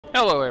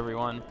Hello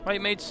everyone,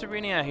 White Mage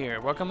Serenia here,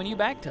 welcoming you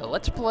back to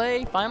Let's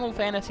Play Final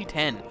Fantasy X.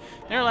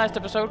 In our last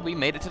episode, we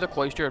made it to the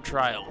Cloister of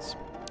Trials.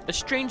 A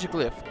strange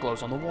glyph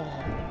glows on the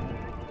wall.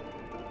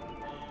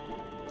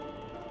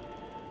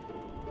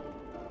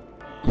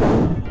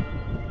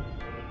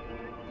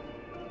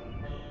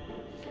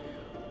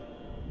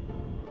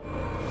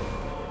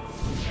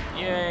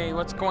 Yay,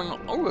 what's going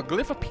on? Oh, a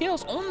glyph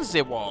appears on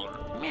the wall.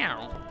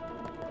 Meow.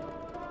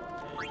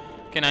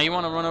 Okay, now you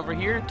want to run over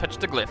here, touch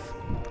the glyph.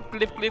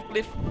 Glyph, glyph,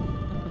 glyph.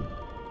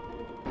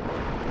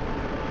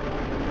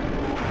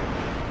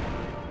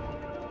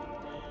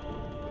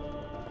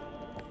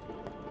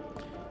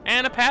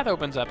 And a path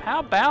opens up. How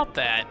about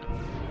that?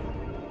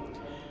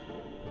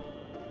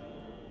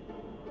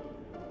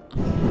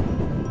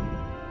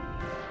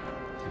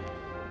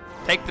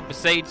 Take the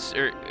Besaid's,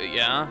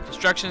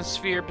 Destruction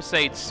Sphere,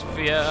 Besaid's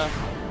Sphere.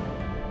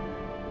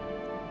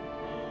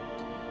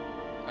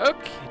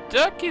 Okay,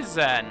 ducky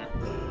then.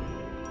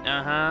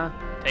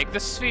 Take the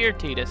sphere,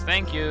 Titus.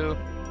 Thank you.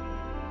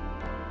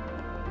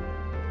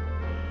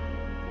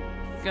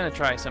 Gonna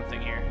try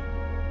something here.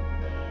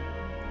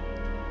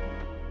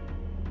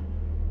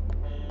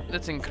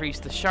 Let's increase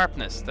the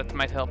sharpness. That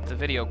might help the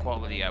video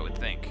quality, I would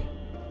think.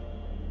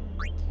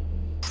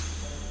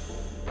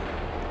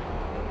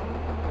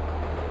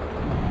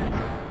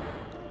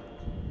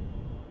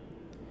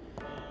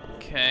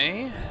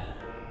 Okay.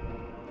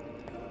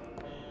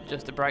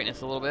 Adjust the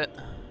brightness a little bit.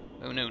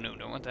 Oh no, no,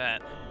 don't want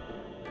that.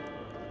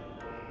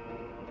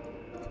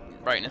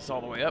 Brightness all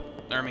the way up.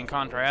 I mean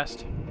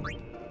contrast.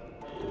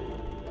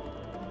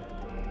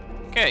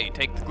 Okay,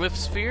 take the glyph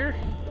sphere.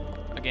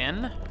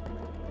 Again.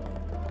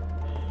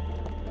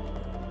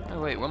 Oh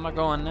wait, where am I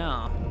going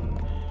now?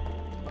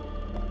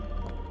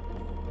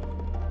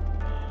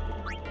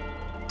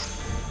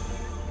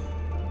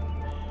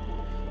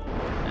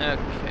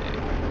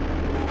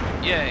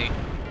 Okay. Yay.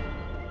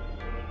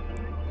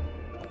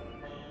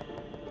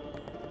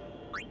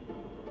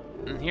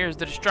 And here's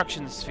the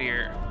destruction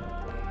sphere.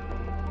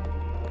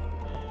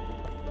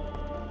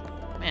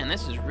 Man,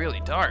 this is really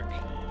dark.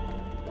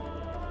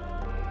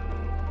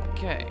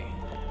 Okay.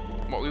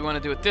 What we want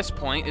to do at this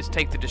point is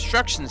take the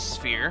destruction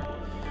sphere,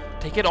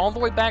 take it all the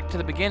way back to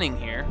the beginning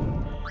here,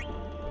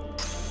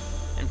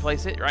 and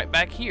place it right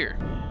back here.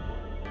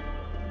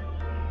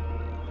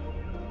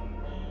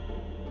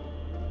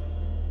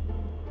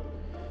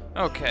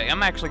 Okay,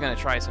 I'm actually going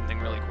to try something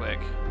really quick.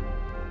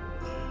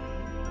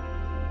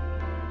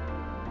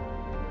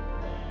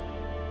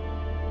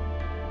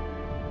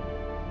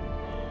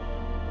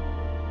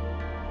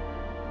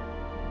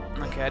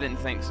 Okay, I didn't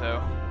think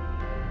so.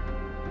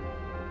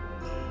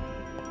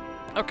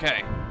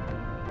 Okay.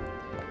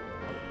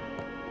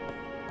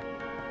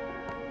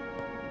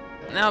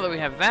 Now that we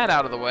have that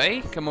out of the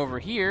way, come over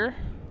here.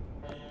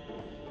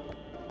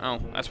 Oh,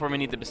 that's where we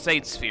need the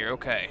Besaid sphere.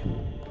 Okay.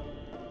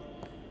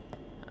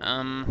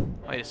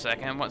 Wait a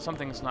second.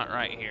 Something's not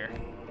right here.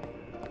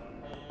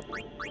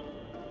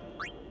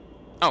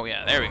 Oh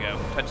yeah, there we go.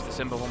 Touch the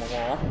symbol on the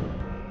wall.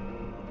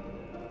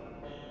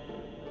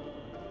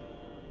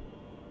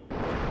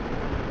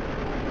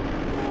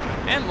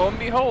 And lo and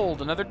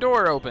behold, another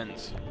door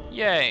opens.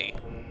 Yay.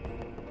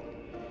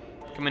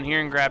 Come in here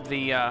and grab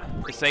the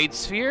Besaid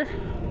sphere.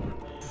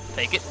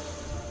 Take it.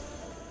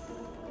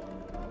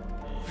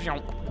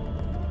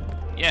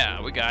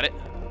 Yeah, we got it.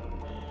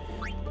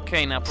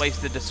 Okay, now place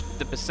the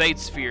Besaid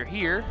sphere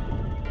here.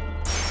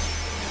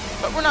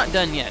 But we're not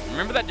done yet.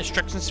 Remember that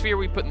destruction sphere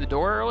we put in the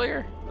door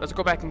earlier? Let's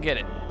go back and get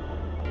it.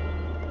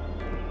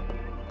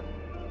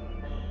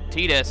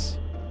 Titus.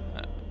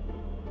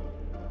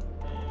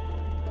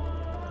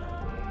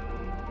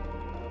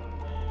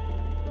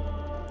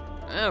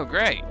 Oh,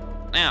 great.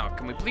 Now,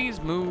 can we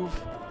please move?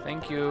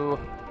 Thank you.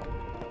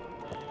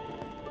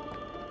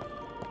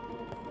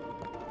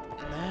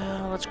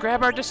 Now, let's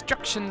grab our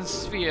destruction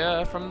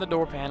sphere from the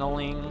door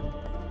paneling.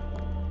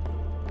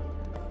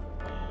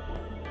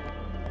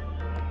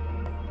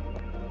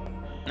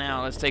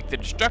 Now, let's take the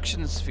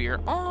destruction sphere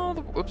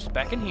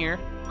back in here.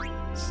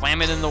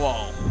 Slam it in the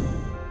wall.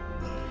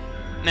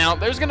 Now,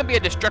 there's going to be a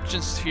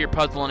destruction sphere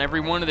puzzle in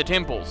every one of the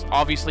temples,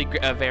 obviously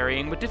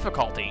varying with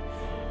difficulty.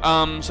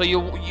 So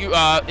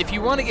if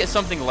you want to get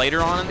something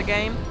later on in the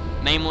game,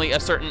 namely a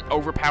certain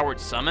overpowered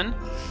summon,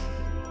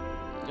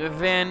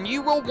 then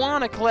you will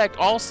want to collect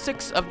all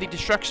 6 of the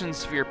destruction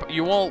sphere.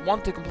 You will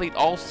want to complete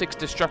all 6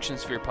 destruction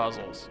sphere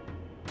puzzles.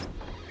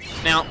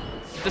 Now,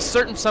 the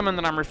certain summon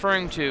that I'm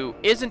referring to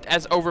isn't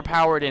as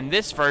overpowered in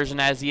this version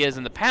as he is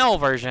in the PAL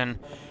version,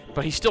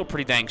 but he's still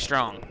pretty dang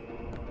strong.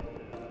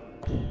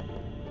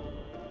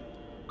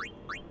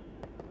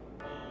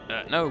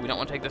 No, we don't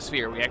want to take the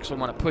sphere. We actually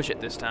want to push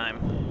it this time.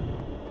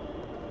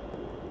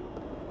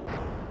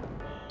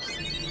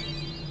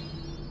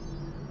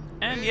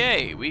 And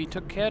yay, we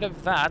took care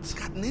of that. It's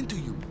gotten into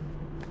you.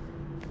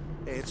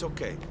 Hey, it's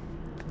okay.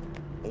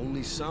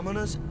 Only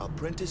summoners,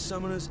 apprentice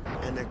summoners,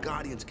 and their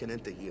guardians can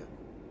enter here.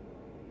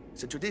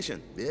 It's a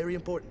tradition, very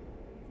important.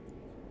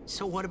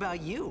 So what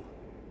about you?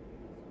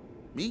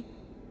 Me?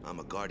 I'm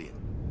a guardian.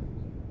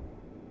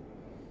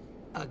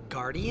 A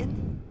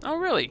guardian? Oh,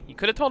 really? You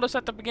could have told us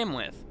that to begin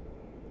with.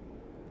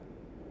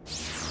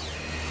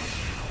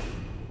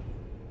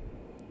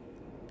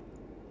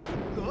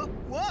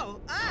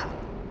 Whoa! Ah!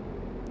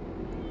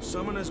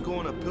 Summoners go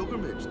on a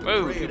pilgrimage to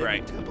Whoa, pray at every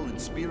right. temple in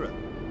Spira.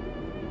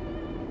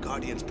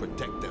 Guardians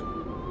protect them.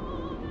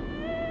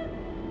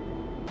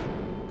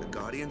 The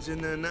Guardian's in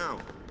there now.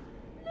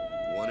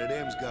 One of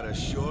them's got a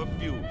sure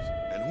fuse,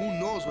 and who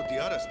knows what the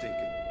other's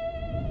thinking.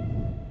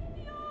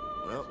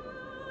 Well,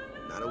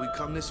 now that we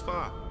come this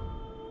far,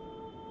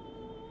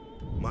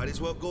 might as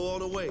well go all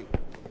the way.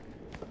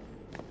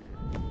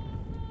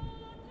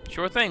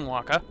 Sure thing,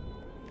 Waka.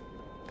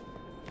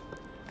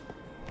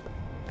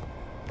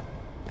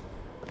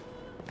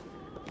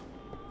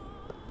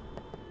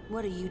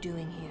 What are you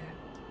doing here?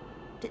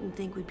 Didn't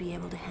think we'd be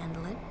able to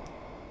handle it.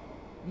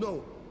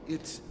 No,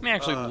 it's... Let me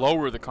actually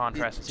lower the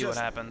contrast and see what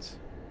happens.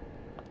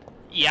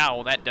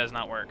 Yow, that does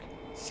not work.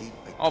 See,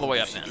 All the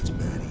way up then. It's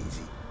mad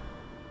easy.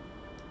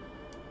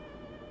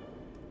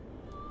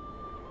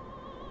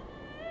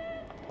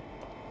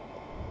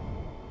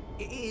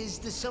 Is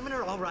the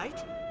summoner all right?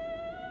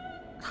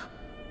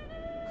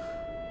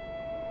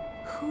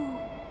 Who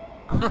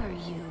are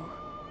you?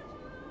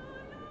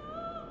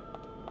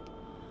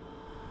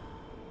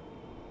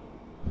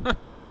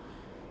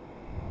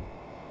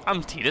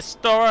 I'm Tita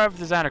Star of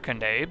the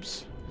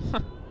Xanarkandabes.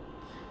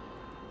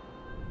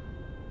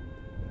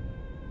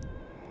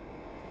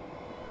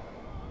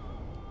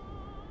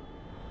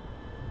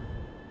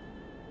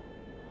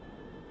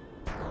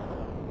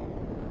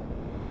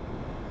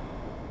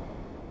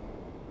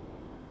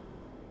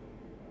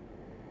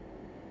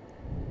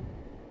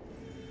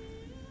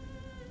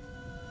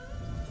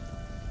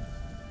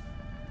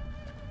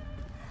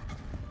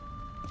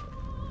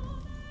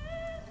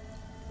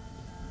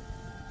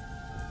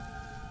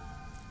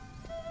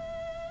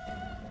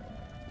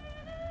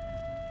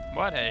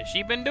 What has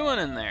she been doing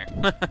in there?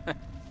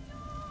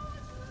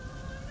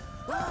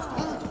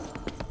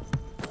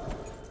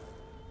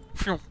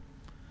 Phew.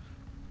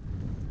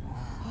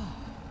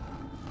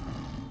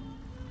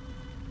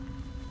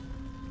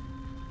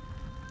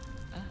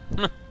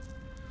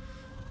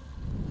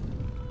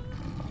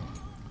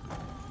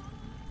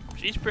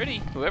 She's pretty,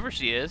 whoever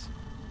she is.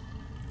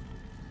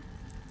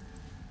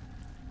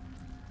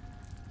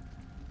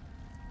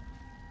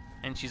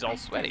 And she's all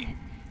sweaty.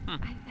 I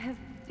have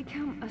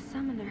become a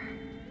summoner.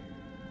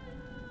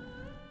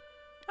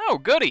 Oh,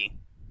 goody!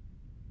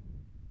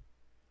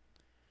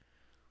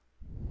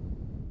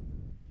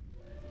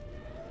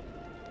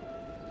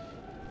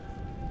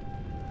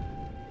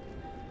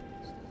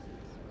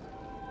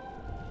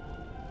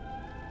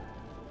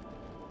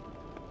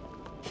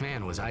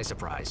 Man, was I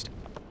surprised.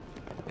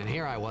 And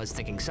here I was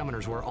thinking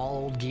summoners were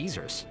all old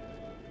geezers.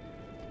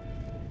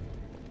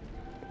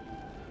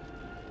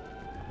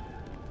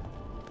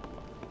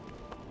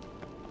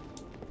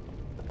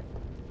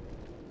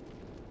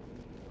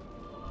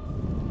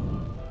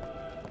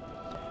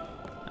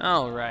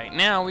 Alright,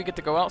 now we get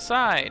to go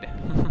outside.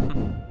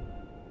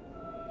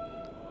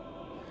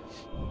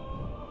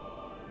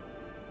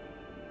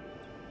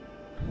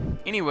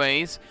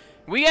 Anyways,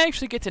 we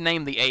actually get to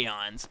name the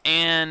Aeons,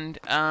 and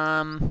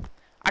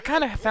I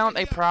kind of found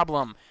a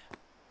problem.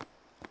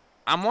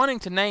 I'm wanting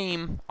to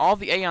name all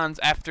the Aeons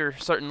after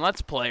certain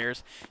Let's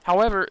Players.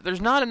 However,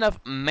 there's not enough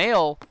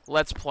male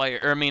Let's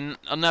Player, or I mean,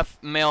 enough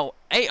male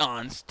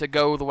Aeons to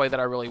go the way that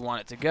I really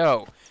want it to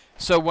go.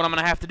 So what I'm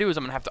going to have to do is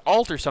I'm going to have to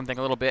alter something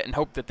a little bit and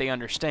hope that they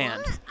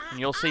understand. And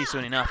you'll see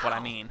soon enough what I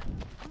mean.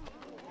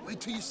 Wait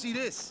till you see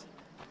this.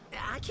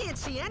 I can't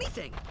see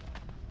anything.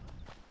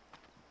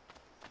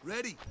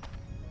 Ready?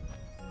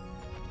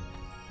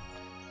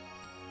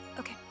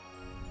 Okay.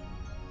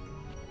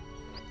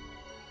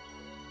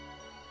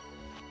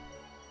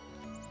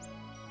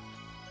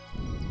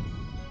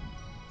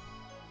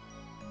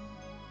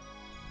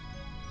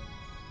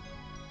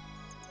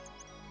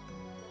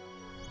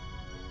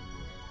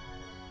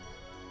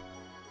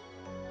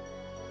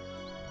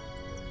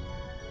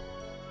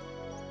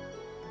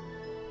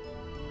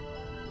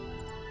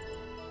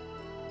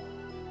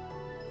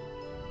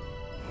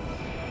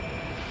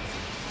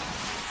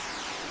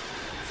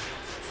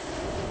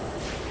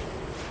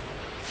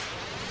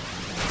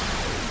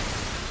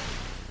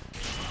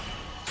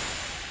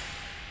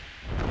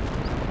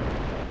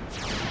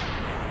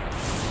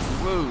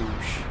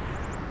 Whoosh.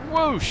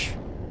 Whoosh.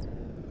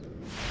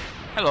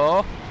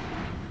 Hello.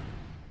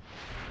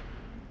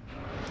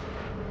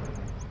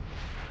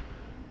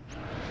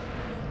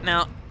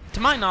 Now, to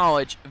my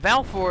knowledge,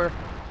 Valfor,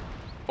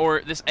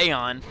 or this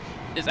Aeon,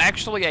 is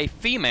actually a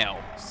female.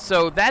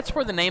 So that's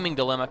where the naming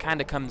dilemma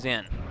kind of comes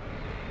in.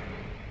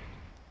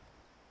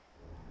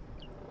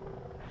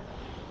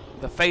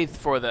 The faith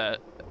for the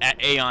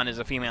Aeon is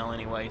a female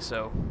anyway,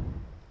 so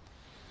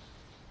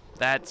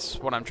that's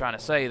what I'm trying to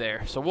say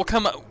there. So we'll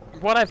come up,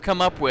 what I've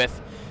come up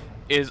with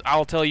is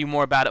I'll tell you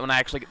more about it when I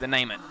actually get to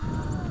name it.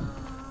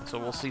 So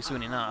we'll see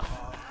soon enough.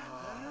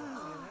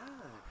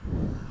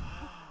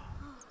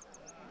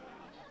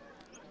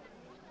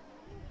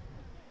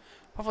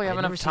 Hopefully I have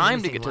enough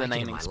time to get to the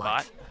naming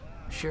spot.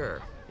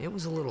 Sure, It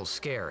was a little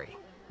scary,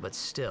 but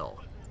still,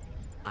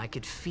 I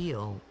could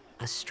feel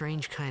a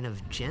strange kind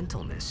of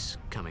gentleness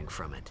coming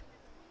from it.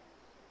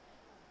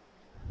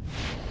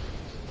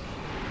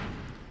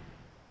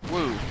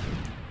 Woo.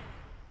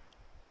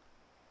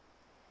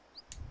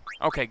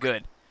 Okay,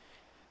 good.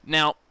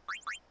 Now,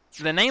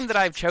 the name that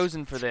I've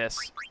chosen for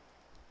this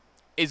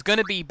is going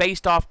to be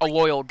based off a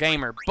loyal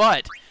gamer,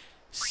 but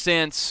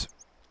since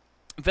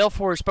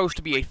Velfor is supposed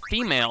to be a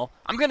female,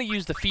 I'm going to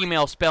use the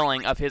female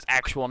spelling of his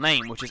actual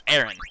name, which is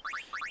Aaron.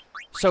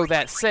 So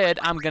that said,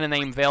 I'm going to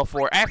name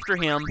Velfor after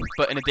him,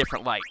 but in a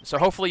different light. So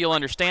hopefully you'll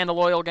understand a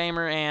loyal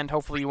gamer, and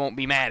hopefully you won't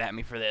be mad at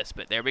me for this.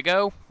 But there we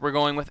go. We're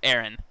going with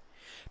Aaron.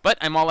 But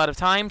I'm all out of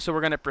time, so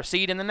we're going to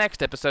proceed in the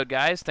next episode,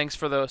 guys. Thanks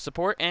for the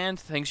support, and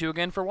thanks you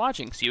again for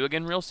watching. See you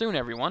again real soon,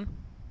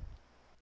 everyone.